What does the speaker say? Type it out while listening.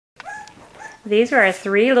These are our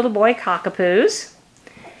 3 little boy cockapoos.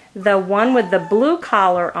 The one with the blue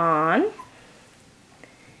collar on,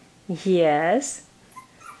 yes,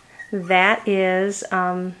 that is,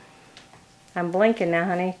 I'm blinking now,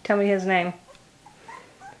 honey. Tell me his name.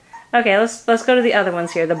 Okay, let's go to the other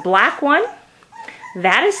ones here. The black one,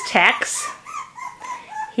 that is Tex.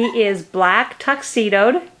 He is black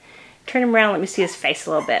tuxedoed. Turn him around, let me see his face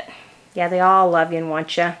a little bit. Yeah, they all love you and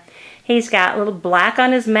want you. He's got a little black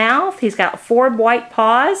on his mouth. He's got 4 white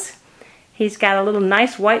paws. He's got a little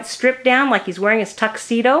nice white strip down like he's wearing his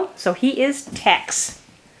tuxedo. So he is Tex.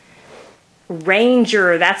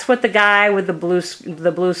 Ranger, that's what the guy with the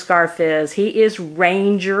blue scarf is. He is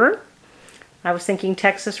Ranger. I was thinking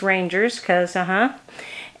Texas Rangers because,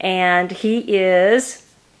 And he is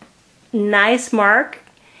Nice Mark.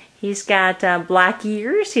 He's got black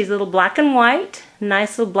ears. He's a little black and white.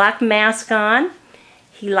 Nice little black mask on.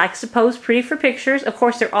 He likes to pose pretty for pictures. Of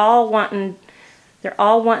course, they're all wanting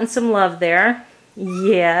some love there.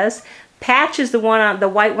 Yes. Patch is the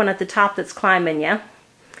white one at the top that's climbing you.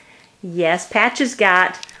 Yes, Patch has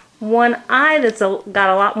got one eye that's got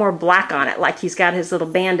a lot more black on it, like he's got his little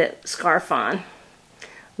bandit scarf on.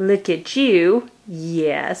 Look at you.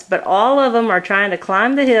 Yes, but all of them are trying to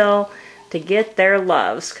climb the hill to get their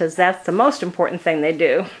loves, because that's the most important thing they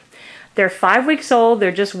do. They're 5 weeks old.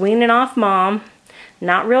 They're just weaning off mom.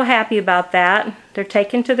 Not real happy about that. They're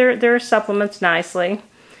taken to their supplements nicely,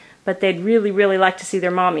 but they'd really, really like to see their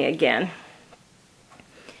mommy again.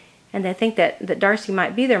 And they think that Darcy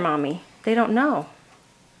might be their mommy. They don't know.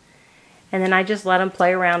 And then I just let them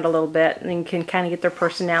play around a little bit and you can kind of get their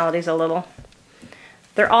personalities a little.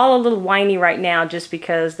 They're all a little whiny right now just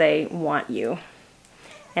because they want you.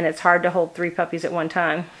 And it's hard to hold 3 puppies at one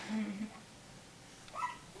time.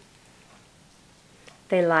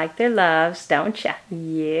 They like their loves, don't ya?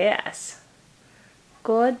 Yes.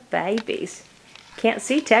 Good babies. Can't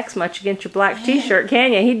see Tex much against your black t-shirt,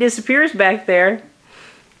 can you? He disappears back there.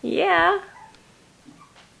 Yeah.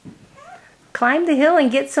 Climb the hill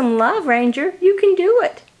and get some love, Ranger. You can do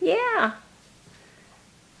it. Yeah.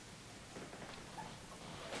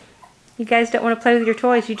 You guys don't want to play with your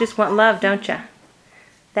toys. You just want love, don't you?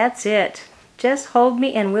 That's it. Just hold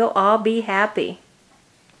me and we'll all be happy.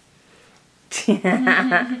 You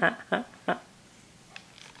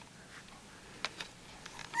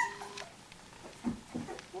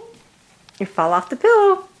fall off the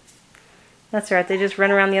pillow. That's right. They just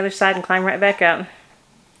run around the other side and climb right back up.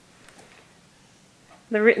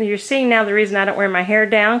 You're seeing now the reason I don't wear my hair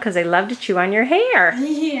down, because they love to chew on your hair.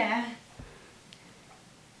 Yeah.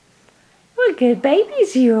 What good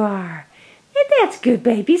babies you are. That's good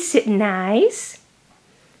babies, sitting nice.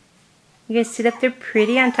 You guys sit up there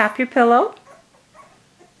pretty on top of your pillow.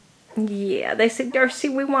 Yeah, they said, Darcy,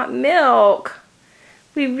 we want milk.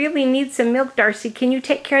 We really need some milk, Darcy. Can you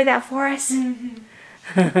take care of that for us?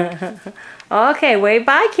 Okay, wave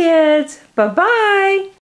bye, kids. Bye-bye.